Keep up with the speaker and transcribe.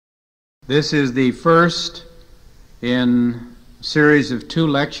This is the first in a series of 2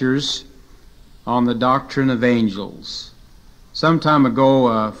 lectures on the doctrine of angels. Some time ago,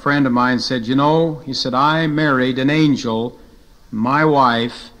 a friend of mine said, he said, I married an angel. My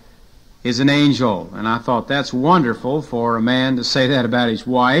wife is an angel. And I thought, that's wonderful for a man to say that about his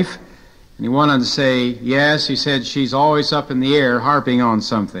wife. And he went on to say, yes, he said, she's always up in the air harping on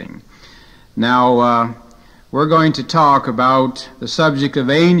something. Now, we're going to talk about the subject of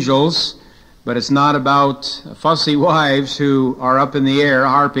angels, but it's not about fussy wives who are up in the air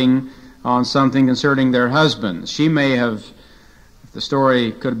harping on something concerning their husbands. She may have, if the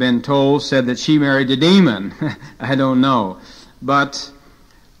story could have been told, said that she married a demon. I don't know. But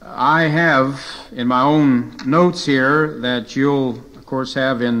I have in my own notes here that you'll, of course,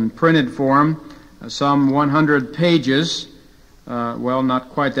 have in printed form some 100 pages. Well, not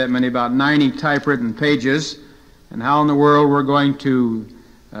quite that many, about 90 typewritten pages. And how in the world we're going to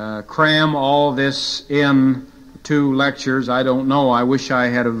cram all this in 2 lectures, I don't know. I wish I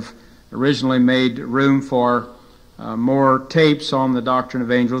had have originally made room for more tapes on the doctrine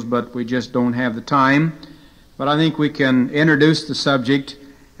of angels, but we just don't have the time. But I think we can introduce the subject,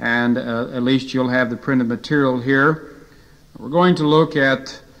 and at least you'll have the printed material here. We're going to look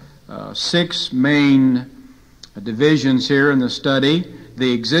at 6 main divisions here in the study: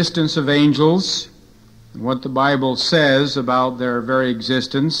 the existence of angels, and what the Bible says about their very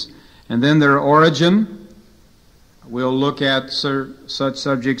existence, and then their origin. We'll look at such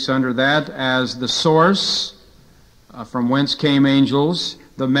subjects under that as the source, from whence came angels,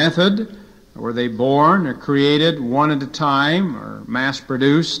 the method, were they born or created one at a time or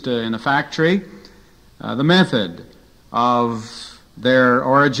mass-produced in a factory, the method of their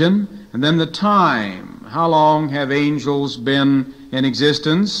origin, and then the time. How long have angels been in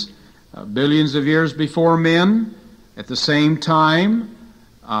existence? Billions of years before men, at the same time,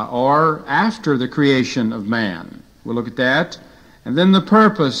 or after the creation of man. We'll look at that. And then the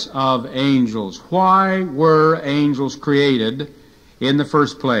purpose of angels. Why were angels created in the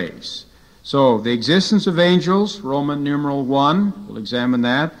first place? So, the existence of angels, Roman numeral 1, we'll examine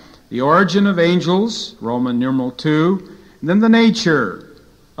that. The origin of angels, Roman numeral 2. And then the nature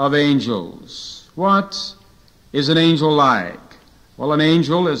of angels. What is an angel like? Well, an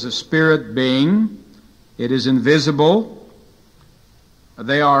angel is a spirit being. It is invisible.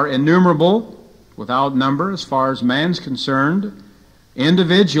 They are innumerable, without number as far as man's concerned.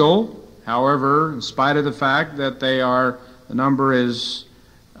 Individual, however, in spite of the fact that the number is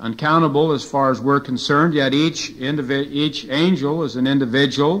uncountable as far as we're concerned, yet each angel is an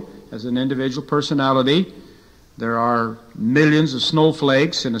individual, has an individual personality. There are millions of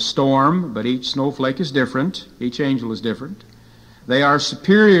snowflakes in a storm, but each snowflake is different. Each angel is different. They are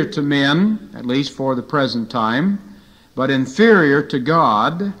superior to men, at least for the present time, but inferior to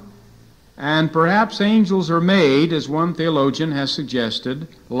God. And perhaps angels are made, as one theologian has suggested,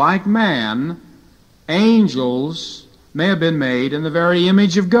 like man. Angels may have been made in the very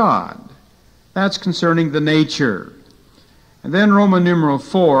image of God. That's concerning the nature. And then Roman numeral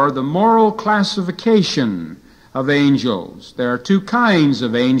 4, the moral classification of angels. There are 2 kinds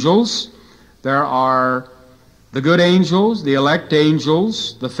of angels. There are the good angels, the elect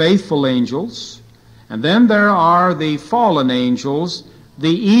angels, the faithful angels. And then there are the fallen angels, the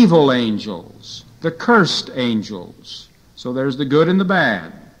evil angels, the cursed angels. So there's the good and the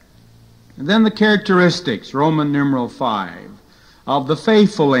bad. And then the characteristics, Roman numeral 5, of the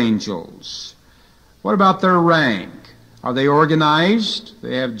faithful angels. What about their rank? Are they organized?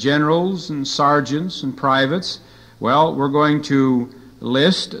 They have generals and sergeants and privates. Well, we're going to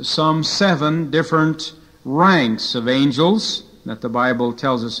list some 7 different ranks of angels that the Bible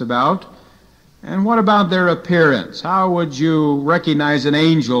tells us about. And what about their appearance? How would you recognize an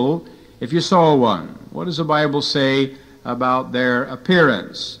angel if you saw one? What does the Bible say about their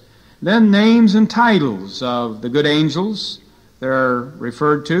appearance? Then names and titles of the good angels. They're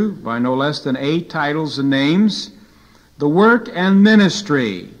referred to by no less than 8 titles and names. The work and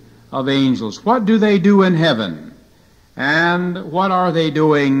ministry of angels. What do they do in heaven? And what are they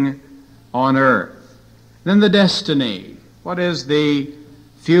doing on earth? Then the destiny. What is the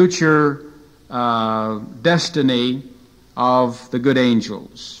future destiny of the good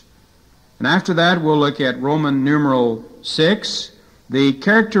angels? And after that, we'll look at Roman numeral 6, the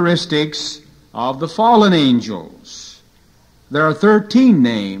characteristics of the fallen angels. There are 13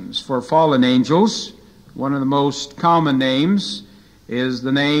 names for fallen angels. One of the most common names is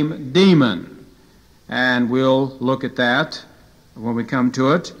the name demon. And we'll look at that when we come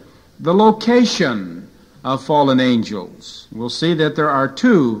to it. The location of fallen angels. We'll see that there are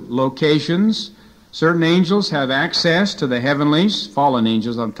 2 locations Certain angels have access to the heavenlies, fallen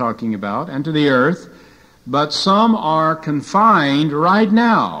angels I'm talking about, and to the earth, but some are confined right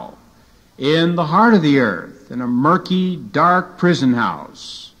now in the heart of the earth, in a murky, dark prison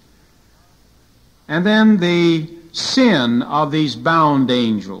house. And then the sin of these bound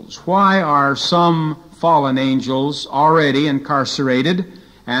angels. Why are some fallen angels already incarcerated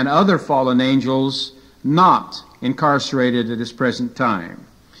and other fallen angels not incarcerated at this present time?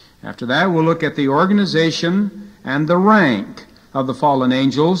 After that, we'll look at the organization and the rank of the fallen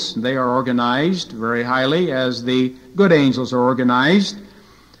angels. They are organized very highly as the good angels are organized.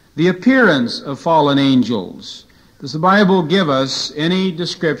 The appearance of fallen angels. Does the Bible give us any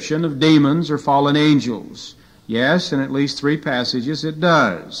description of demons or fallen angels? Yes, in at least 3 passages it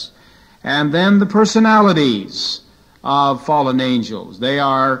does. And then the personalities of fallen angels.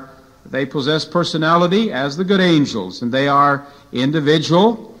 They possess personality as the good angels, and they are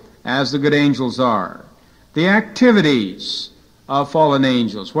individual as the good angels are. The activities of fallen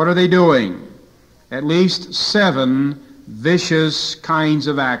angels. What are they doing? At least 7 vicious kinds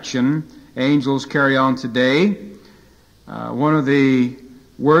of action angels carry on today. One of the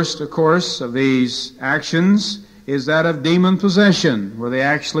worst, of course, of these actions is that of demon possession, where they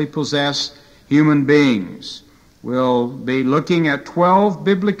actually possess human beings. We'll be looking at 12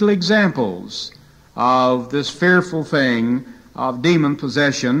 biblical examples of this fearful thing of demon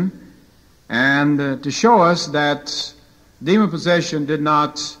possession, and to show us that demon possession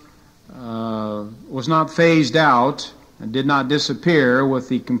was not phased out and did not disappear with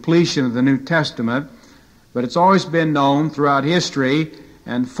the completion of the New Testament, but it's always been known throughout history,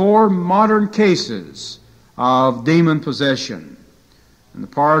 and 4 modern cases of demon possession on the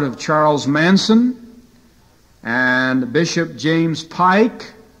part of Charles Manson and Bishop James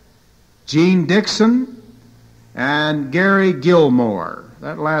Pike, Gene Dixon, and Gary Gilmore.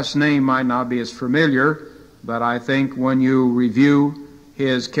 That last name might not be as familiar, but I think when you review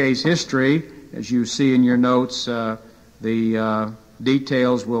his case history, as you see in your notes, the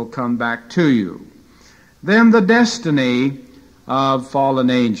details will come back to you. Then the destiny of fallen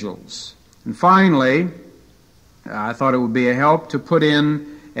angels. And finally, I thought it would be a help to put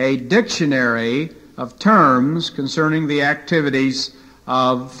in a dictionary of terms concerning the activities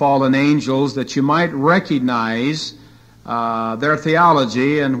of fallen angels that you might recognize their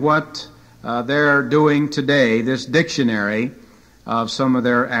theology and what they're doing today, this dictionary of some of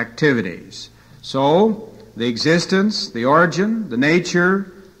their activities. So, the existence, the origin, the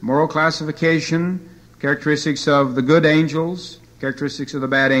nature, moral classification, characteristics of the good angels, characteristics of the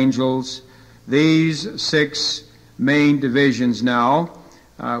bad angels, these 6 main divisions now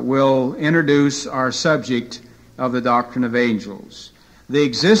will introduce our subject of the doctrine of angels. The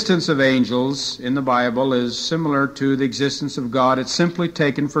existence of angels in the Bible is similar to the existence of God. It's simply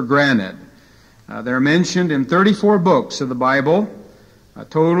taken for granted. They're mentioned in 34 books of the Bible, a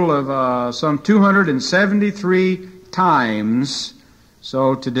total of some 273 times.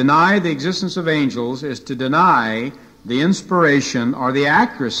 So to deny the existence of angels is to deny the inspiration or the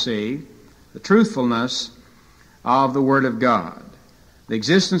accuracy, the truthfulness of the Word of God. The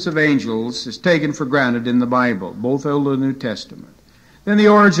existence of angels is taken for granted in the Bible, both Old and New Testament. Then the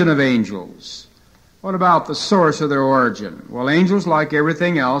origin of angels. What about the source of their origin? Well, angels, like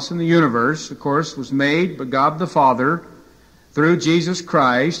everything else in the universe, of course, was made by God the Father through Jesus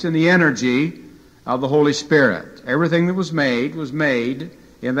Christ in the energy of the Holy Spirit. Everything that was made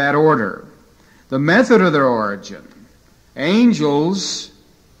in that order. The method of their origin. Angels,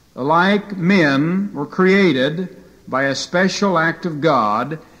 like men, were created by a special act of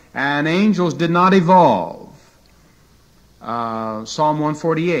God, and angels did not evolve. Psalm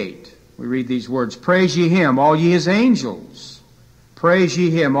 148, we read these words, "Praise ye him, all ye his angels. Praise ye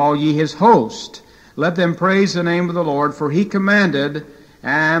him, all ye his host. Let them praise the name of the Lord, for he commanded,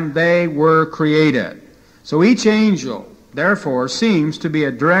 and they were created." So each angel, therefore, seems to be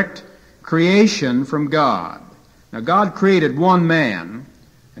a direct creation from God. Now, God created one man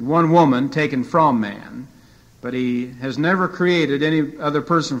and one woman taken from man, but he has never created any other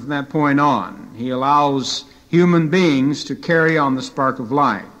person from that point on. He allows human beings to carry on the spark of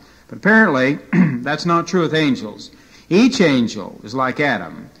life. But apparently, that's not true with angels. Each angel is like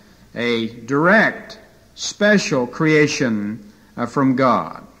Adam, a direct, special creation from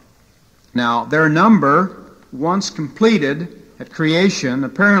God. Now, their number, once completed at creation,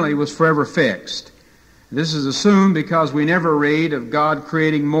 apparently was forever fixed. This is assumed because we never read of God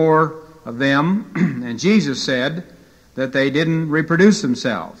creating more of them, and Jesus said that they didn't reproduce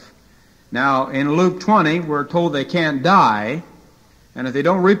themselves. Now, in Luke 20, we're told they can't die, and if they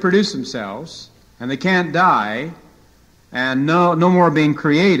don't reproduce themselves, and they can't die, and no more being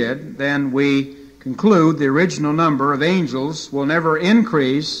created, then we conclude the original number of angels will never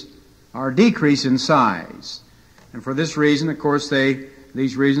increase or decrease in size. And for this reason, of course, they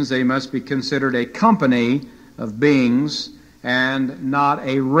must be considered a company of beings and not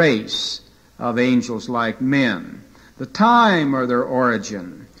a race of angels like men. The time of their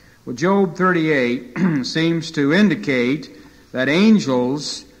origin. Well, Job 38 seems to indicate that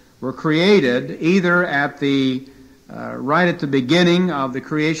angels were created either at the right at the beginning of the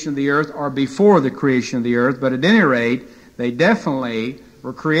creation of the earth or before the creation of the earth, but at any rate, they definitely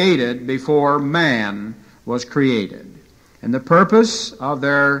were created before man was created. And the purpose of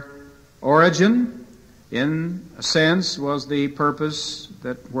their origin, in a sense, was the purpose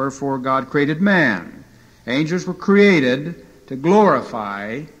that wherefore God created man. Angels were created to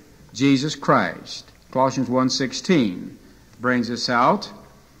glorify Jesus Christ. Colossians 1:16 brings this out.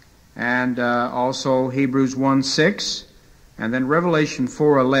 And also Hebrews 1:6, and then Revelation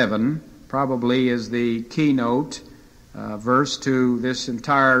 4:11 probably is the keynote verse to this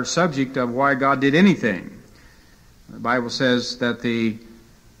entire subject of why God did anything. The Bible says that the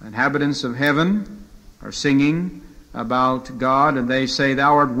inhabitants of heaven are singing about God, and they say,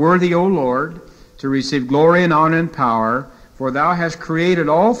 "Thou art worthy, O Lord, to receive glory and honor and power, for Thou hast created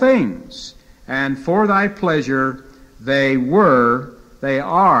all things, and for Thy pleasure they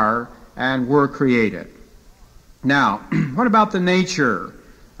are, and were created." Now, what about the nature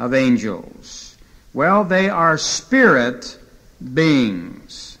of angels? Well, they are spirit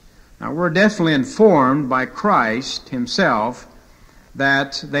beings. Now, we're definitely informed by Christ Himself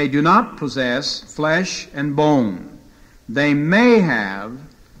that they do not possess flesh and bone. They may have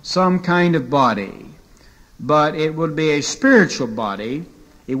some kind of body, but it would be a spiritual body.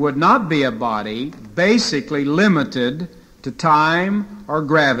 It would not be a body basically limited to time or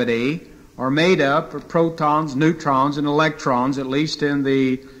gravity, or made up of protons, neutrons, and electrons, at least in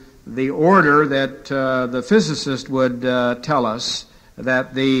the order that the physicist would tell us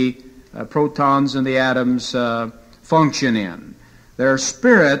that the protons and the atoms function in. They're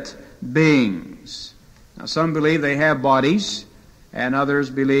spirit beings. Now, some believe they have bodies, and others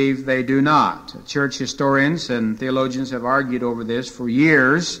believe they do not. Church historians and theologians have argued over this for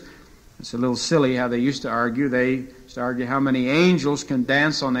years. It's a little silly how they used to argue. They used to argue how many angels can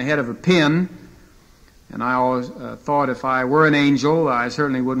dance on the head of a pin. And I always thought if I were an angel, I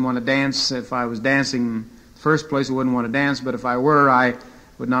certainly wouldn't want to dance. If I was dancing in the first place, I wouldn't want to dance. But if I were, I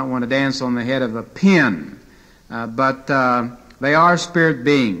would not want to dance on the head of a pin. But they are spirit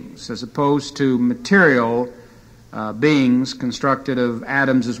beings as opposed to material beings constructed of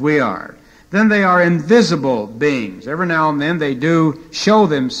atoms as we are. Then they are invisible beings. Every now and then they do show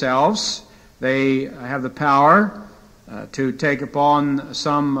themselves. They have the power to take upon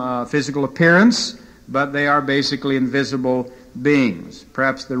some physical appearance, but they are basically invisible beings.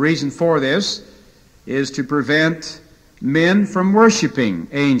 Perhaps the reason for this is to prevent men from worshiping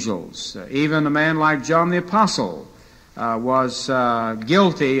angels. Even a man like John the Apostle was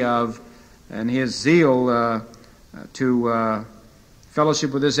guilty of, in his zeal to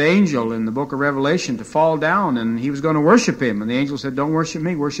fellowship with this angel in the book of Revelation, to fall down, and he was going to worship him. And the angel said, "Don't worship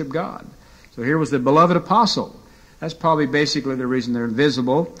me, worship God." So here was the beloved apostle. That's probably basically the reason they're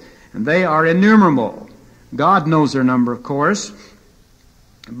invisible. And they are innumerable. God knows their number, of course.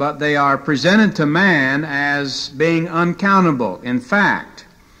 But they are presented to man as being uncountable. In fact,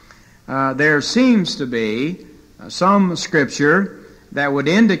 there seems to be some scripture that would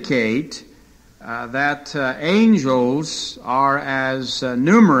indicate that angels are as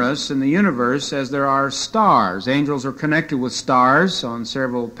numerous in the universe as there are stars. Angels are connected with stars on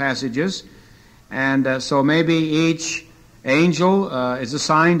several passages. And so maybe each angel is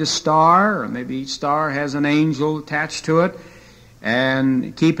assigned a star, or maybe each star has an angel attached to it.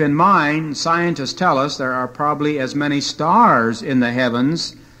 And keep in mind, scientists tell us there are probably as many stars in the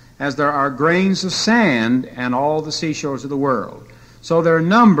heavens as there are grains of sand on all the seashores of the world. So their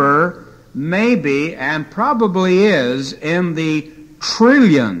number may be, and probably is, in the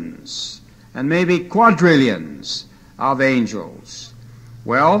trillions and maybe quadrillions of angels.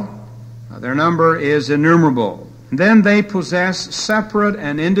 Well, their number is innumerable. Then they possess separate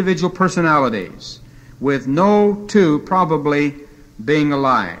and individual personalities, with no two probably being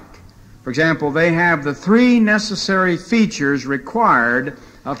alike. For example, they have the three necessary features required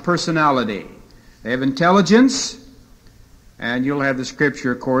of personality. They have intelligence, and you'll have the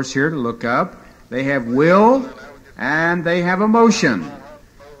scripture, of course, here to look up. They have will, and they have emotion.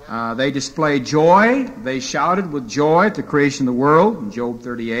 They display joy. They shouted with joy at the creation of the world, in Job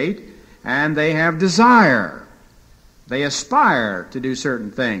 38. And they have desire. They aspire to do certain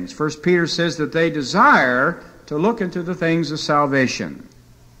things. 1 Peter says that they desire to look into the things of salvation.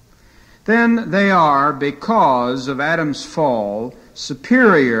 then they are, because of Adam's fall,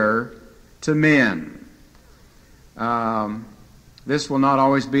 superior to men. This will not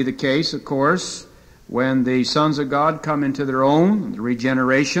always be the case, of course, when the sons of God come into their own, the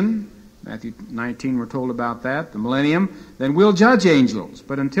regeneration. Matthew 19, we're told about that, the millennium. Then we'll judge angels.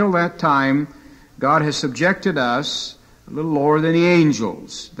 But until that time, God has subjected us a little lower than the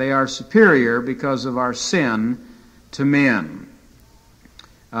angels. They are superior because of our sin to men.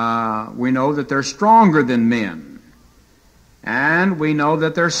 We know that they're stronger than men. And we know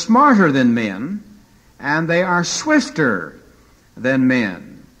that they're smarter than men. And they are swifter than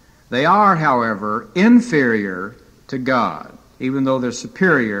men. They are, however, inferior to God, even though they're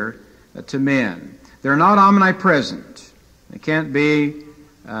superior to men. They're not omnipresent. They can't be,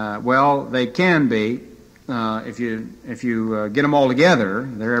 they can be, if you get them all together.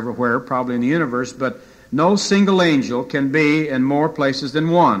 They're everywhere, probably in the universe, but no single angel can be in more places than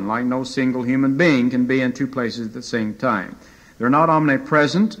one, like no single human being can be in two places at the same time. They're not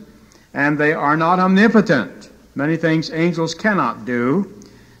omnipresent, and they are not omnipotent. Many things angels cannot do.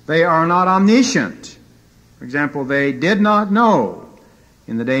 They are not omniscient. For example, they did not know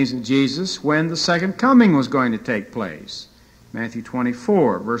in the days of Jesus when the second coming was going to take place. Matthew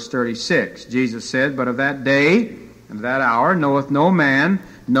 24, verse 36, Jesus said, "But of that day and of that hour knoweth no man,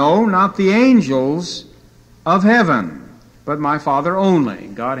 no, not the angels of heaven, but my Father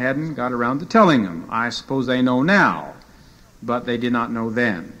only." God hadn't got around to telling them. I suppose they know now, but they did not know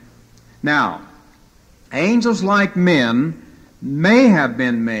then. Now, angels, like men, may have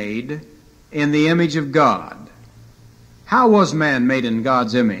been made in the image of God. How was man made in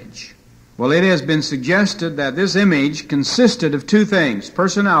God's image? Well, it has been suggested that this image consisted of two things,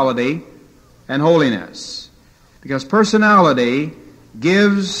 personality and holiness. Because personality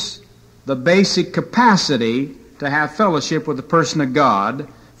gives the basic capacity to have fellowship with the person of God,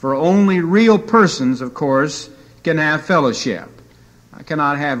 for only real persons, of course, can have fellowship. I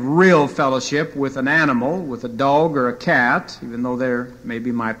cannot have real fellowship with an animal, with a dog or a cat, even though they're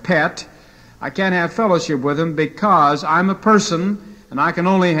maybe my pet. I can't have fellowship with them because I'm a person, and I can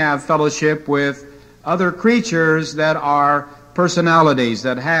only have fellowship with other creatures that are personalities,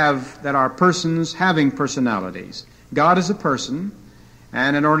 that are persons having personalities. God is a person,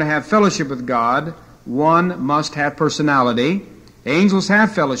 and in order to have fellowship with God, one must have personality. Angels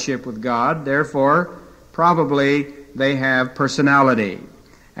have fellowship with God, therefore, probably they have personality.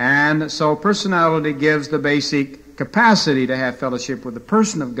 And so personality gives the basic capacity to have fellowship with the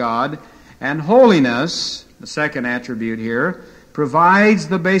person of God, and holiness, the second attribute here, provides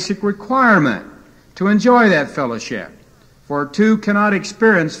the basic requirement to enjoy that fellowship. For two cannot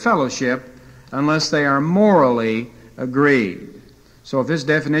experience fellowship unless they are morally agreed. So if this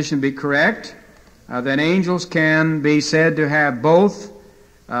definition be correct, then angels can be said to have both,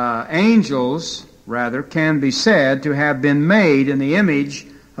 can be said to have been made in the image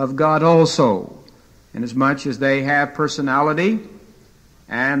of God also, inasmuch as they have personality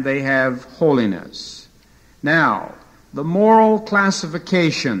and they have holiness. Now, the moral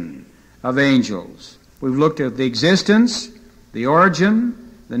classification of angels. We've looked at the existence, the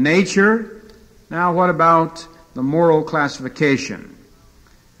origin, the nature. Now, what about the moral classification?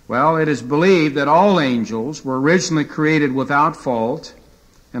 Well, it is believed that all angels were originally created without fault,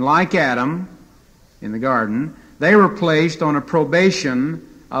 and like Adam in the garden, they were placed on a probation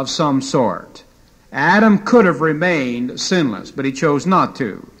of some sort. Adam could have remained sinless, but he chose not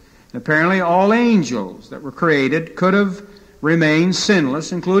to. And apparently all angels that were created could have remained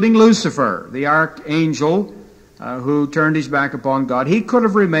sinless, including Lucifer, the archangel who turned his back upon God. He could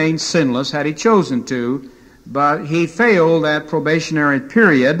have remained sinless had he chosen to, but he failed that probationary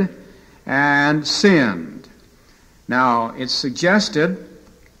period and sinned. Now, it's suggested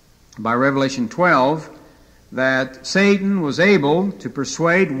by Revelation 12 that Satan was able to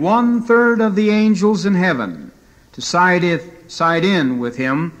persuade 1/3 of the angels in heaven to side in with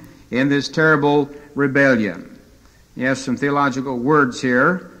him in this terrible rebellion. You have some theological words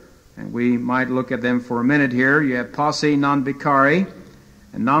here, and we might look at them for a minute here. You have posse non vicari,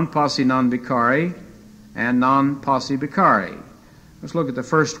 and non posse non vicari, and non posse vicari. Let's look at the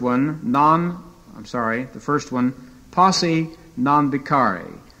first one, posse non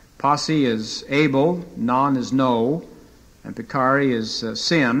vicari. Posse is able, non is no, and vicari is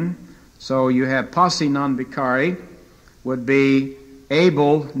sin. So you have posse non vicari would be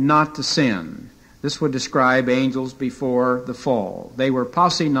able not to sin. This would describe angels before the fall. They were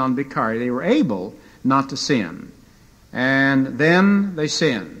posse non vicari. They were able not to sin. And then they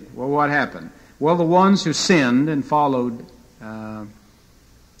sinned. Well, what happened? Well, the ones who sinned and followed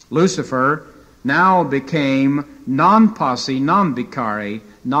Lucifer, now became non-posse, non-vicari,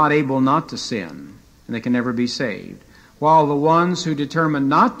 not able not to sin, and they can never be saved. While the ones who determined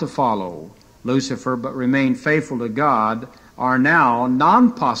not to follow Lucifer but remain faithful to God are now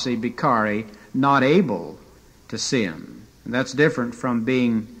non-posse vicari, not able to sin. And that's different from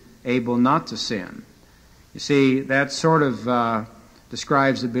being able not to sin. You see, that sort of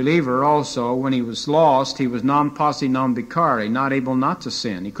describes the believer also. When he was lost, he was non-posse, non-vicari, not able not to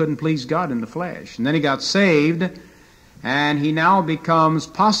sin. He couldn't please God in the flesh. And then he got saved, and he now becomes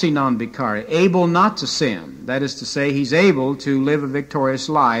posse non-vicari, able not to sin. That is to say, he's able to live a victorious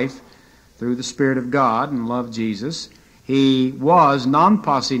life through the Spirit of God and love Jesus. He was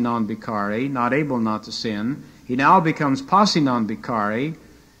non-posse non-vicari, not able not to sin. He now becomes posse non-vicari,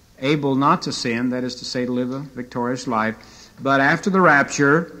 able not to sin, that is to say, to live a victorious life. But after the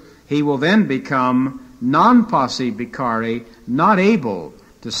rapture, he will then become non-posse vicari, not able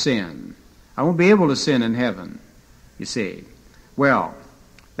to sin. I won't be able to sin in heaven, you see. Well,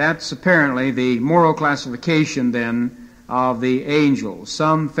 that's apparently the moral classification then of the angels.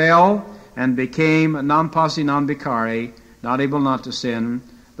 Some fell and became non-posse non-vicari, not able not to sin.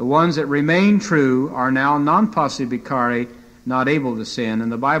 The ones that remain true are now non-posse vicari, not able to sin.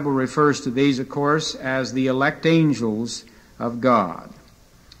 And the Bible refers to these, of course, as the elect angels of God.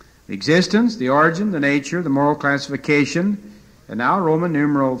 The existence, the origin, the nature, the moral classification, and now Roman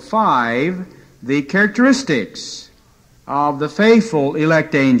numeral 5, the characteristics of the faithful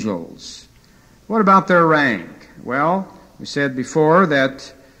elect angels. What about their rank? Well, we said before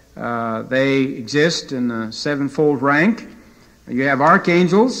that they exist in a sevenfold rank. You have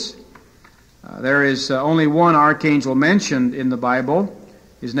archangels. There is only one archangel mentioned in the Bible.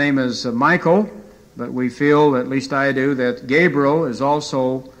 His name is Michael, but we feel, at least I do, that Gabriel is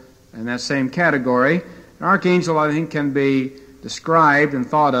also in that same category. An archangel, I think, can be described and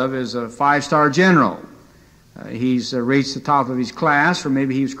thought of as a 5-star general. He's reached the top of his class, or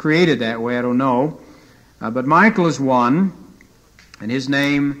maybe he was created that way, I don't know. But Michael is one, and his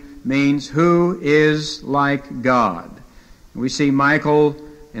name means who is like God. We see Michael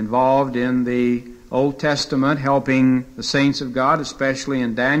involved in the Old Testament, helping the saints of God, especially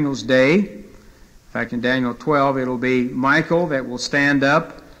in Daniel's day. In fact, in Daniel 12, it'll be Michael that will stand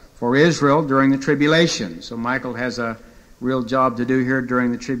up for Israel during the tribulation. So Michael has a real job to do here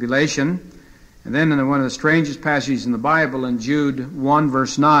during the tribulation. And then in one of the strangest passages in the Bible, in Jude 1,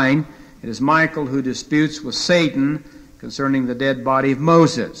 verse 9, it is Michael who disputes with Satan concerning the dead body of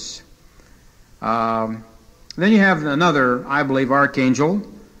Moses. Then you have another, I believe, archangel.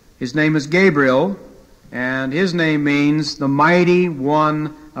 His name is Gabriel, and his name means the mighty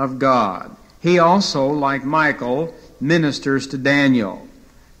one of God. He also, like Michael, ministers to Daniel.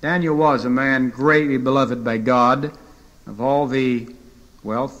 Daniel was a man greatly beloved by God. Of all the,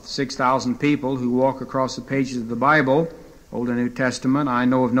 6,000 people who walk across the pages of the Bible, Old and New Testament, I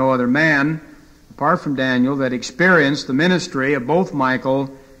know of no other man, apart from Daniel, that experienced the ministry of both Michael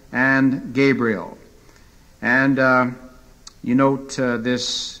and Gabriel. And you note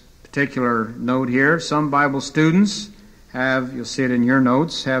this particular note here. Some Bible students have, you'll see it in your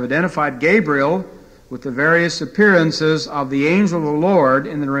notes, have identified Gabriel with the various appearances of the angel of the Lord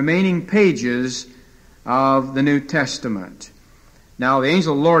in the remaining pages of the New Testament. Now, the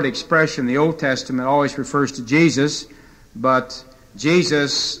angel of the Lord expression in the Old Testament always refers to Jesus, but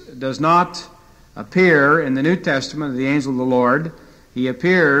Jesus does not appear in the New Testament as the angel of the Lord. He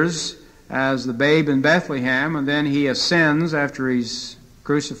appears as the babe in Bethlehem, and then he ascends after he's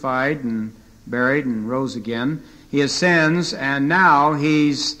crucified and buried and rose again. He ascends, and now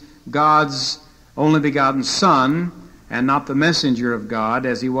he's God's only begotten Son, and not the messenger of God,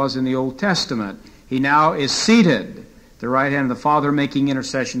 as he was in the Old Testament. He now is seated at the right hand of the Father, making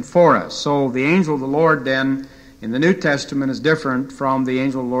intercession for us. So the angel of the Lord, then, in the New Testament is different from the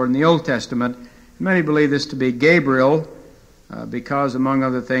angel of the Lord in the Old Testament. Many believe this to be Gabriel, because, among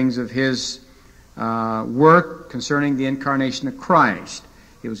other things, of his work concerning the incarnation of Christ.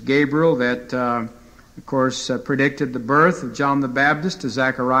 It was Gabriel that, of course, predicted the birth of John the Baptist to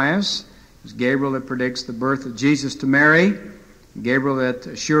Zacharias. It was Gabriel that predicts the birth of Jesus to Mary. Gabriel that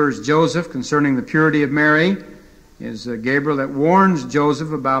assures Joseph concerning the purity of Mary. It is Gabriel that warns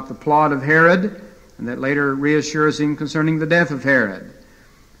Joseph about the plot of Herod, and that later reassures him concerning the death of Herod.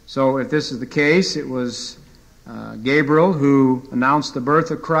 So if this is the case, it was Gabriel who announced the birth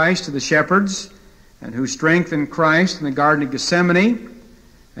of Christ to the shepherds, and who strengthened Christ in the Garden of Gethsemane,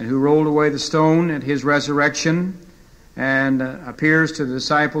 and who rolled away the stone at his resurrection, and appears to the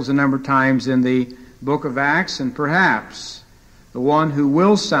disciples a number of times in the book of Acts, and perhaps the one who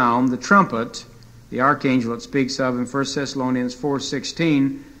will sound the trumpet, the archangel it speaks of in 1 Thessalonians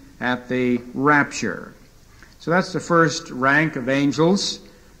 4:16, at the rapture. So that's the first rank of angels,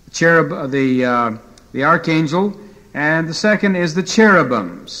 the archangel, and the second is the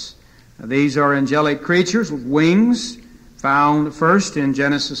cherubims. These are angelic creatures with wings, found first in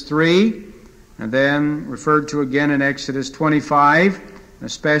Genesis 3, and then referred to again in Exodus 25,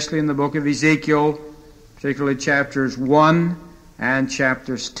 especially in the book of Ezekiel, particularly chapters 1 and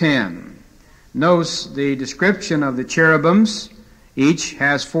chapters 10. Notice the description of the cherubims. Each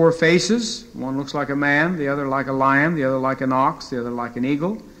has 4 faces. One looks like a man, the other like a lion, the other like an ox, the other like an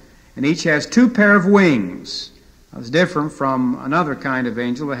eagle. And each has 2 pair of wings. It's different from another kind of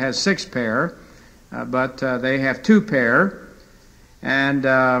angel that has 6 pair, but they have 2 pair. And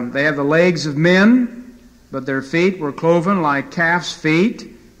they have the legs of men, but their feet were cloven like calf's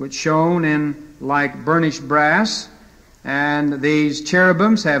feet, which shone in like burnished brass. And these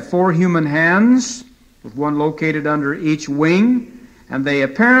cherubims have 4 human hands, with one located under each wing, and they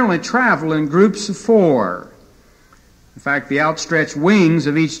apparently travel in groups of 4. In fact, the outstretched wings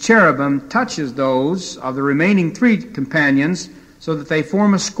of each cherubim touches those of the remaining 3 companions so that they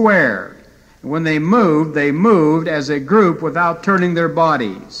form a square. And when they moved as a group without turning their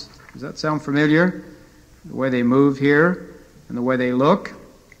bodies. Does that sound familiar? The way they move here and the way they look.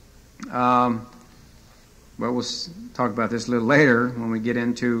 Well, we'll talk about this a little later when we get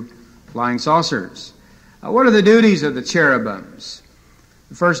into flying saucers. What are the duties of the cherubims?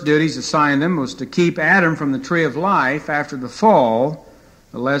 The first duties assigned them was to keep Adam from the tree of life after the fall,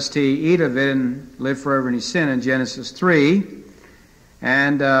 lest he eat of it and live forever in his sin in Genesis 3.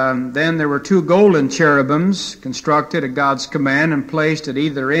 And then there were 2 golden cherubims constructed at God's command and placed at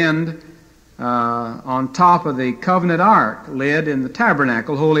either end on top of the covenant ark lid in the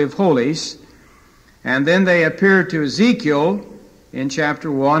tabernacle, Holy of Holies. And then they appeared to Ezekiel in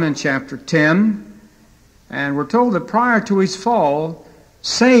chapter 1 and chapter 10. And we're told that prior to his fall,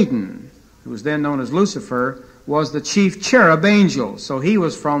 Satan, who was then known as Lucifer, was the chief cherub angel. So he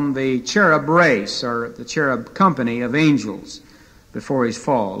was from the cherub race, or the cherub company of angels before his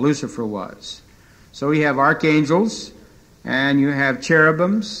fall. Lucifer was. So we have archangels, and you have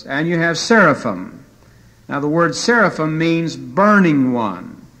cherubims, and you have seraphim. Now the word seraphim means burning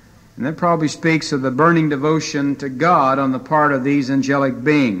one. And that probably speaks of the burning devotion to God on the part of these angelic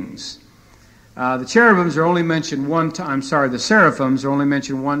beings. The cherubims are only mentioned one time. The seraphims are only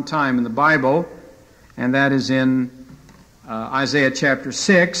mentioned one time in the Bible, and that is in Isaiah chapter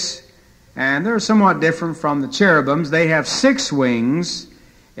 6. And they're somewhat different from the cherubims. They have 6 wings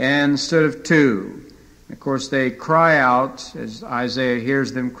instead of 2. And of course, they cry out, as Isaiah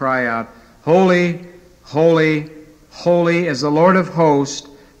hears them cry out, "Holy, holy, holy is the Lord of hosts.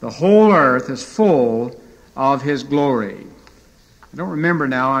 The whole earth is full of His glory." I don't remember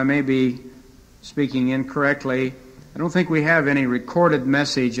now. I may be speaking incorrectly. I don't think we have any recorded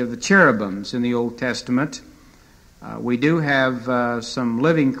message of the cherubims in the Old Testament. We do have some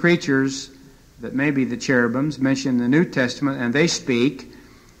living creatures that may be the cherubims mentioned in the New Testament, and they speak.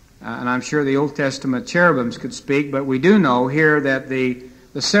 And I'm sure the Old Testament cherubims could speak, but we do know here that the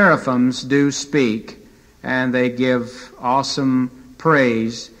seraphims do speak, and they give awesome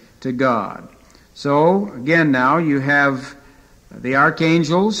praise to God. So, again now, you have the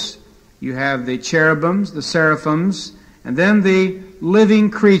archangels, you have the cherubims, the seraphims, and then the living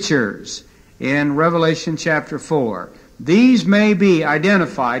creatures in Revelation chapter 4. These may be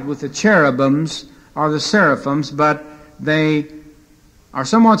identified with the cherubims or the seraphims, but they are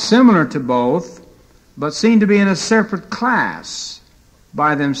somewhat similar to both, but seem to be in a separate class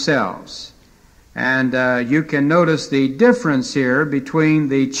by themselves. And you can notice the difference here between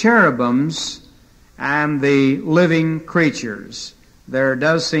the cherubims and the living creatures. There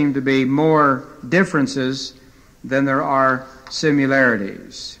does seem to be more differences than there are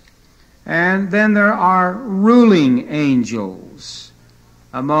similarities. And then there are ruling angels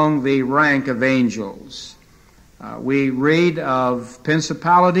among the rank of angels. We read of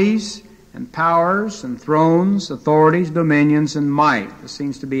principalities and powers and thrones, authorities, dominions, and might. There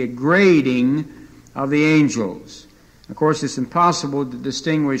seems to be a grading of the angels. Of course, it's impossible to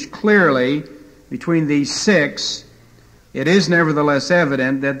distinguish clearly between these 6. It is nevertheless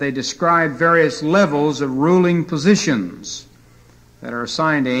evident that they describe various levels of ruling positions that are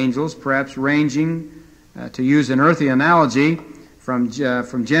assigned to angels, perhaps ranging, to use an earthly analogy, from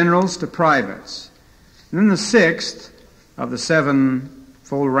generals to privates. And then the 6th of the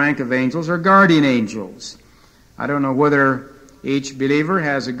 7-fold rank of angels are guardian angels. I don't know whether each believer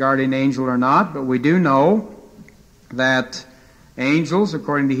has a guardian angel or not, but we do know that angels,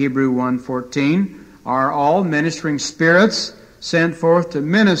 according to Hebrews 1:14, are all ministering spirits sent forth to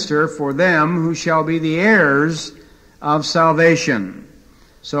minister for them who shall be the heirs of salvation.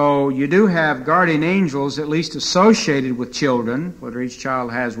 So you do have guardian angels at least associated with children. Whether each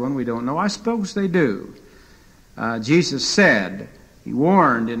child has one, we don't know. I suppose they do. Jesus said, he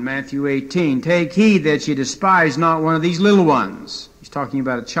warned in Matthew 18, "Take heed that ye despise not one of these little ones." He's talking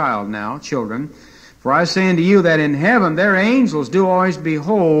about a child now, children. "For I say unto you that in heaven their angels do always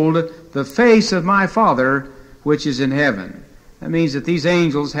behold the face of my Father which is in heaven." That means that these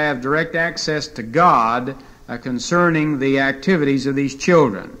angels have direct access to God concerning the activities of these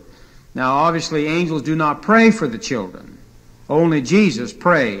children. Now, obviously, angels do not pray for the children. Only Jesus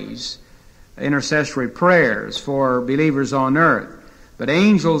prays intercessory prayers for believers on earth. But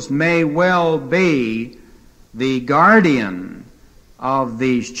angels may well be the guardian of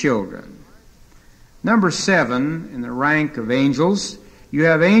these children. Number 7, in the rank of angels, you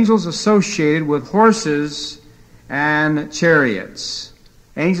have angels associated with horses and chariots.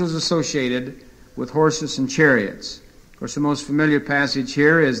 Angels associated with horses and chariots. Of course, the most familiar passage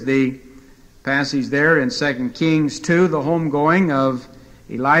here is the passage there in 2 Kings 2, the homegoing of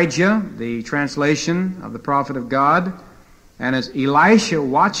Elijah, the translation of the prophet of God. And as Elisha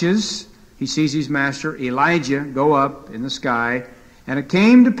watches, he sees his master Elijah go up in the sky. And it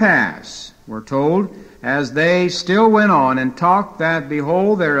came to pass, we're told, as they still went on and talked, that,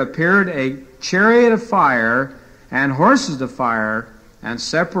 behold, there appeared a chariot of fire and horses of fire, and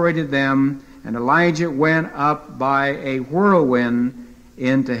separated them, and Elijah went up by a whirlwind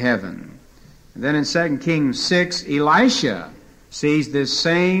into heaven. And then in 2 Kings 6, Elisha sees this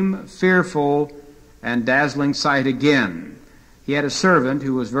same fearful and dazzling sight again. He had a servant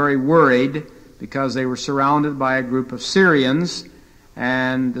who was very worried because they were surrounded by a group of Syrians,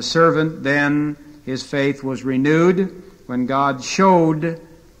 and the servant then, his faith was renewed when God showed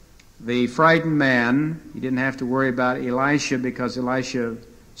the frightened man. He didn't have to worry about Elisha because Elisha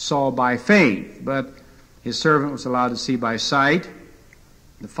saw by faith, but his servant was allowed to see by sight.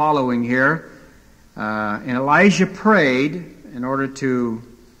 The following here, and Elijah prayed in order to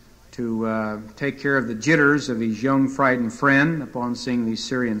take care of the jitters of his young frightened friend upon seeing these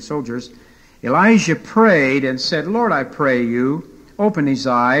Syrian soldiers. Elijah prayed and said, "Lord, I pray you, open his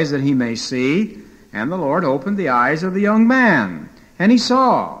eyes that he may see." And the Lord opened the eyes of the young man, and he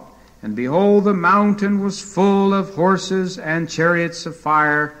saw. And behold, the mountain was full of horses and chariots of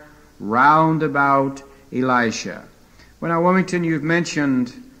fire round about Elisha. Well, now, Willmington, you've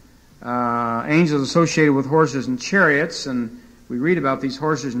mentioned angels associated with horses and chariots, and we read about these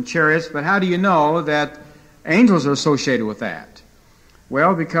horses and chariots, but how do you know that angels are associated with that?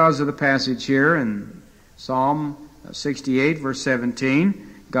 Well, because of the passage here in Psalm 68, verse 17,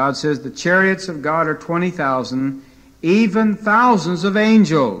 God says, "The chariots of God are 20,000, even thousands of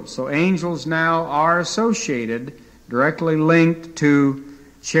angels." So angels now are associated, directly linked to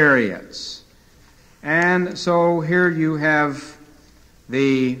chariots. And so here you have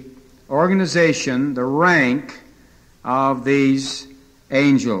the organization, the rank of these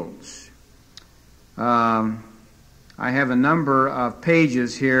angels. I have a number of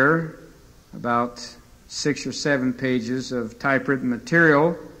pages here, about 6 or 7 pages of typewritten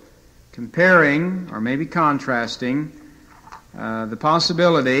material, comparing, or maybe contrasting, the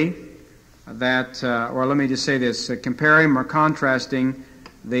possibility that, or let me just say this, comparing or contrasting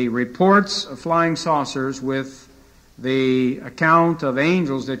the reports of flying saucers with the account of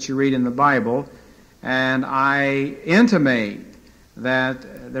angels that you read in the Bible, and I intimate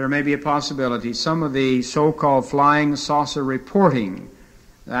that there may be a possibility some of the so-called flying saucer reporting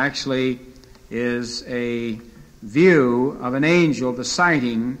actually is a view of an angel, the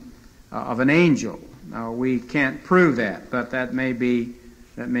sighting of an angel. Now, we can't prove that, but that may be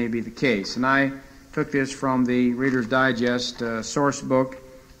the case. And I took this from the Reader's Digest source book.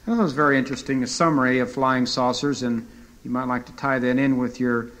 I thought it was very interesting, a summary of flying saucers, and you might like to tie that in with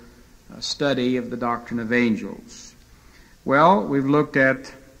your study of the doctrine of angels. Well, we've looked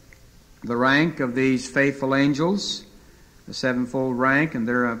at the rank of these faithful angels, the sevenfold rank, and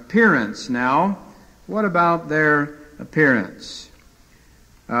their appearance. Now, what about their appearance?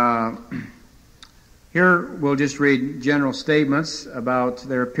 Here we'll just read general statements about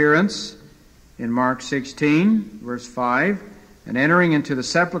their appearance in Mark 16, verse 5. "And entering into the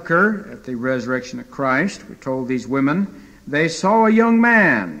sepulchre at the resurrection of Christ," we're told these women, "they saw a young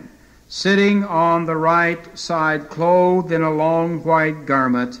man sitting on the right side, clothed in a long white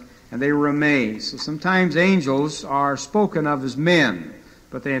garment, and they were amazed." So sometimes angels are spoken of as men,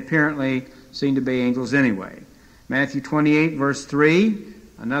 but they apparently seem to be angels anyway. Matthew 28, verse 3,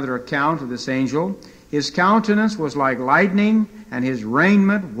 another account of this angel. "His countenance was like lightning, and his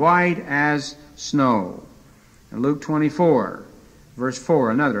raiment white as snow." And Luke 24, Verse 4,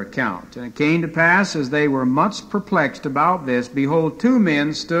 another account. And it came to pass, as they were much perplexed about this, behold, two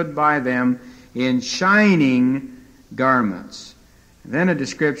men stood by them in shining garments. And then a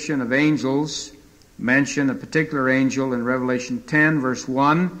description of angels, mention a particular angel in Revelation 10, verse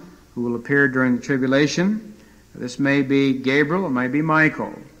 1, who will appear during the tribulation. This may be Gabriel, it may be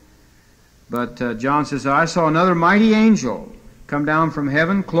Michael. But John says, I saw another mighty angel come down from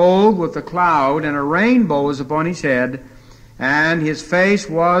heaven, clothed with a cloud, and a rainbow was upon his head, and his face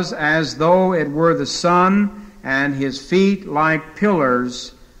was as though it were the sun, and his feet like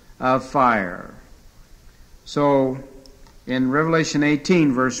pillars of fire. So, in Revelation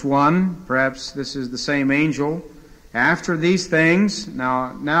 18, verse 1, perhaps this is the same angel. After these things,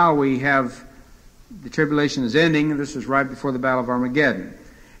 now we have, the tribulation is ending, and this is right before the Battle of Armageddon.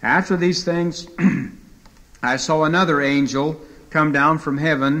 After these things, I saw another angel come down from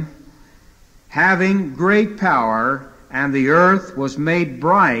heaven, having great power, and the earth was made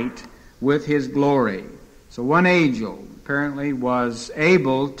bright with his glory. So one angel apparently was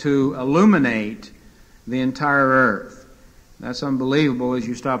able to illuminate the entire earth. That's unbelievable as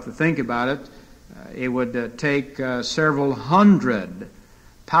you stop to think about it. It would take several hundred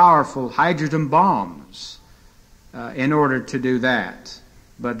powerful hydrogen bombs in order to do that.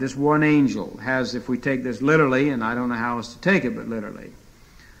 But this one angel has, if we take this literally, and I don't know how else to take it but literally.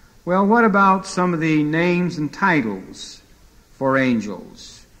 Well, what about some of the names and titles for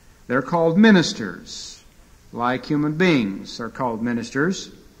angels? They're called ministers, like human beings are called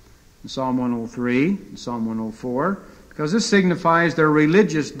ministers in Psalm 103 and Psalm 104, because this signifies their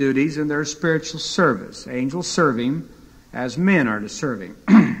religious duties and their spiritual service. Angels serve him as men are to serve him.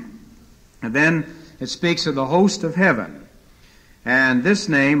 And then it speaks of the host of heaven. And this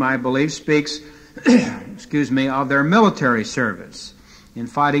name, I believe, speaks of their military service in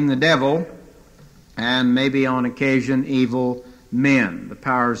fighting the devil and maybe on occasion evil men, the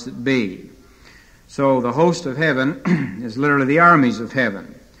powers that be. So the host of heaven is literally the armies of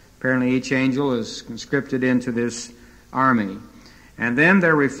heaven. Apparently each angel is conscripted into this army. And then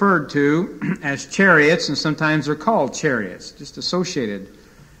they're referred to as chariots, and sometimes they're called chariots, just associated,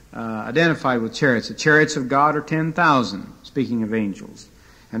 identified with chariots. The chariots of God are 10,000, speaking of angels.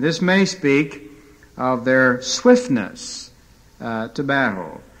 And this may speak of their swiftness to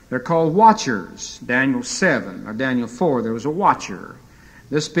battle. They're called watchers. Daniel 7 or Daniel 4, there was a watcher.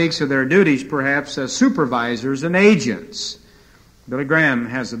 This speaks of their duties perhaps as supervisors and agents. Billy Graham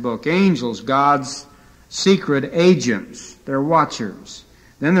has a book, Angels, God's Secret Agents. They're watchers.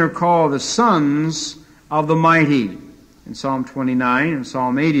 Then they're called the sons of the mighty in Psalm 29 and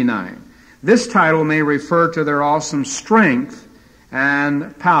Psalm 89. This title may refer to their awesome strength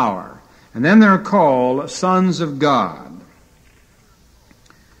and power. And then they're called sons of God.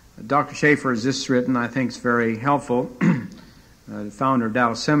 Dr. Schaefer has this written, I think it's very helpful, the founder of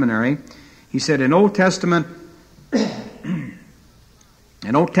Dallas Seminary. He said, in Old Testament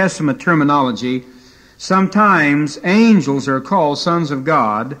terminology, sometimes angels are called sons of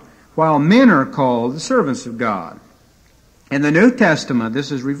God, while men are called the servants of God. In the New Testament,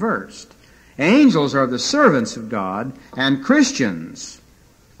 this is reversed. Angels are the servants of God, and Christians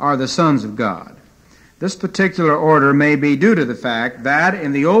are the sons of God. This particular order may be due to the fact that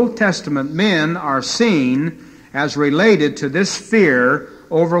in the Old Testament men are seen as related to this sphere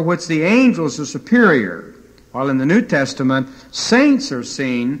over which the angels are superior, while in the New Testament saints are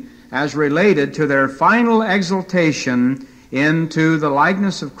seen as related to their final exaltation into the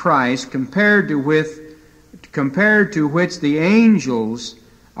likeness of Christ compared to which the angels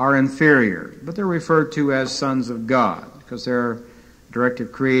are inferior. But they're referred to as sons of God because they're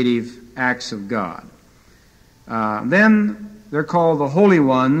directive creative acts of God. Then they're called the holy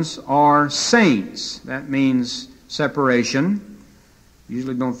ones or saints. That means separation.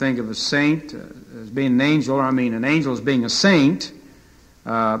 Usually don't think of a saint as being an angel. I mean an angel as being a saint.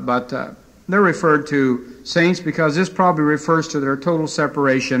 But they're referred to saints because this probably refers to their total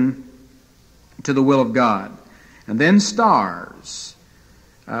separation to the will of God. And then stars.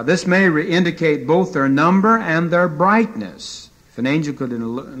 This may indicate both their number and their brightness. If an angel could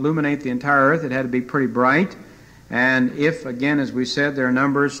illuminate the entire earth, it had to be pretty bright. And if, again, as we said, there are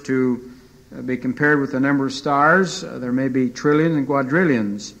numbers to be compared with the number of stars, there may be trillions and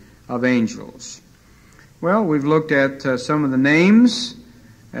quadrillions of angels. Well, we've looked at some of the names,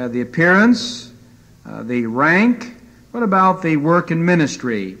 the appearance, the rank. What about the work and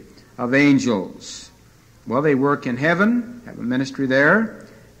ministry of angels? Well, they work in heaven, have a ministry there,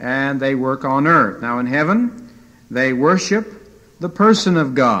 and they work on earth. Now, in heaven, they worship the person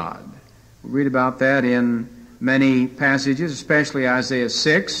of God. We read about that in many passages, especially Isaiah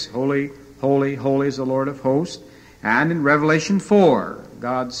 6, Holy, holy, holy is the Lord of hosts. And in Revelation 4,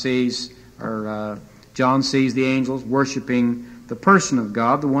 God sees, or John sees the angels worshiping the person of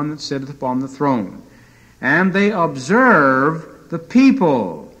God, the one that sitteth upon the throne. And they observe the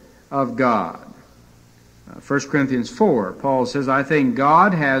people of God. 1 Corinthians 4, Paul says, I think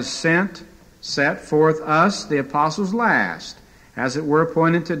God has set forth us, the apostles last, as it were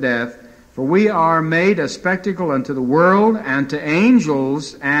appointed to death, for we are made a spectacle unto the world, and to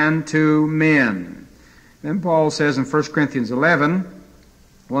angels, and to men. Then Paul says in 1 Corinthians 11,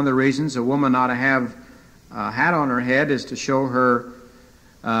 one of the reasons a woman ought to have a hat on her head is to show her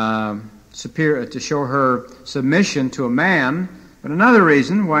submission to a man. But another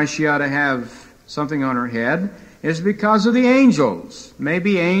reason why she ought to have something on her head is because of the angels.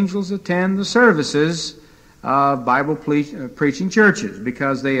 Maybe angels attend the services of Bible preaching churches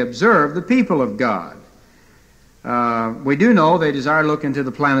because they observe the people of God. We do know they desire to look into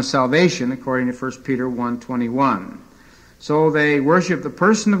the plan of salvation according to 1 Peter 1:21. So they worship the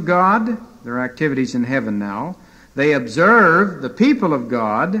person of God, their activities in heaven now. They observe the people of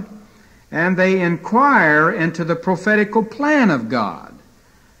God, and they inquire into the prophetical plan of God.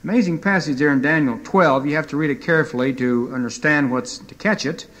 Amazing passage there in Daniel 12. You have to read it carefully to understand to catch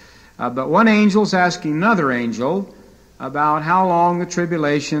it. But one angel's asking another angel about how long the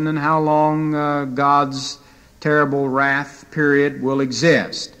tribulation and how long God's terrible wrath period will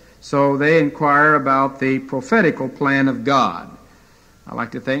exist. So they inquire about the prophetical plan of God. I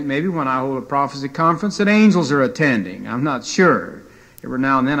like to think maybe when I hold a prophecy conference that angels are attending. I'm not sure. Every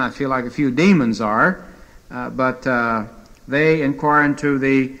now and then I feel like a few demons are. But they inquire into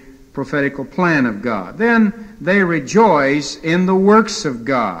the prophetical plan of God. Then they rejoice in the works of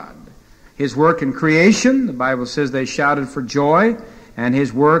God. His work in creation, the Bible says they shouted for joy, and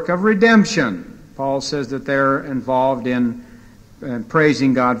His work of redemption. Paul says that they're involved in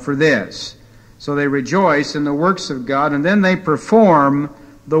praising God for this. So they rejoice in the works of God, and then they perform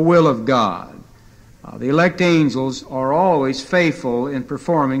the will of God. The elect angels are always faithful in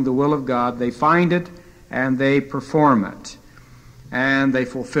performing the will of God. They find it, and they perform it, and they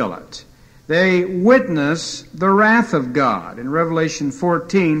fulfill it. They witness the wrath of God. In Revelation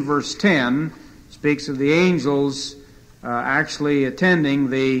 14, verse 10, speaks of the angels actually attending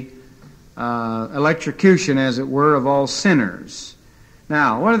the electrocution, as it were, of all sinners.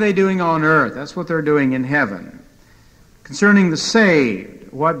 Now, what are they doing on earth? That's what they're doing in heaven. Concerning the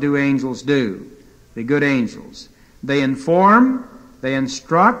saved, what do angels do? The good angels. They inform, they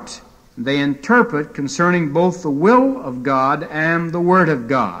instruct, they interpret concerning both the will of God and the Word of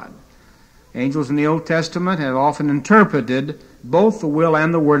God. Angels in the Old Testament have often interpreted both the will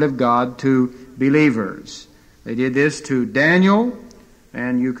and the Word of God to believers. They did this to Daniel,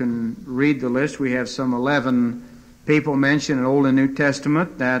 and you can read the list. We have some 11 people mentioned in Old and New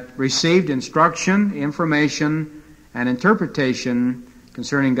Testament that received instruction, information, and interpretation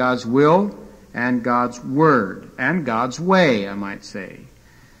concerning God's will and God's Word, and God's way, I might say.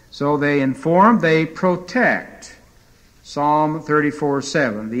 So they inform, they protect. Psalm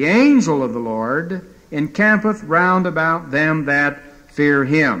 34:7. The angel of the Lord encampeth round about them that fear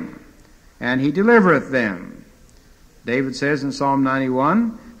Him, and He delivereth them. David says in Psalm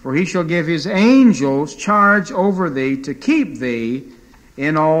 91, for He shall give His angels charge over thee to keep thee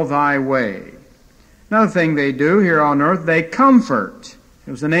in all thy way. Another thing they do here on earth, they comfort.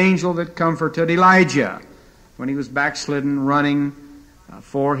 It was an angel that comforted Elijah when he was backslidden, running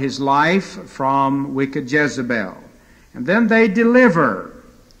for his life from wicked Jezebel. And then they deliver.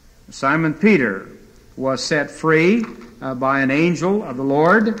 Simon Peter was set free by an angel of the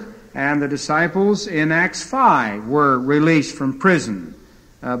Lord, and the disciples in Acts 5 were released from prison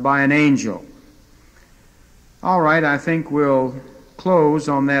by an angel. All right, I think we'll close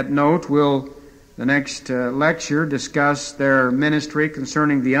on that note. We'll, the next lecture, discuss their ministry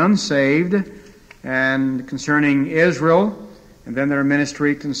concerning the unsaved and concerning Israel, and then their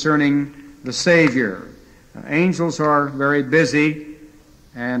ministry concerning the Savior. Angels are very busy,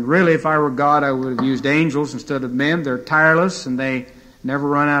 and really if I were God I would have used angels instead of men. They're tireless and they never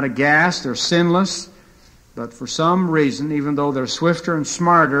run out of gas. They're sinless. But for some reason, even though they're swifter and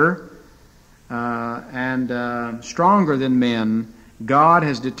smarter and stronger than men, God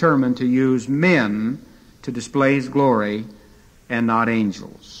has determined to use men to display His glory and not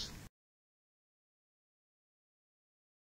angels.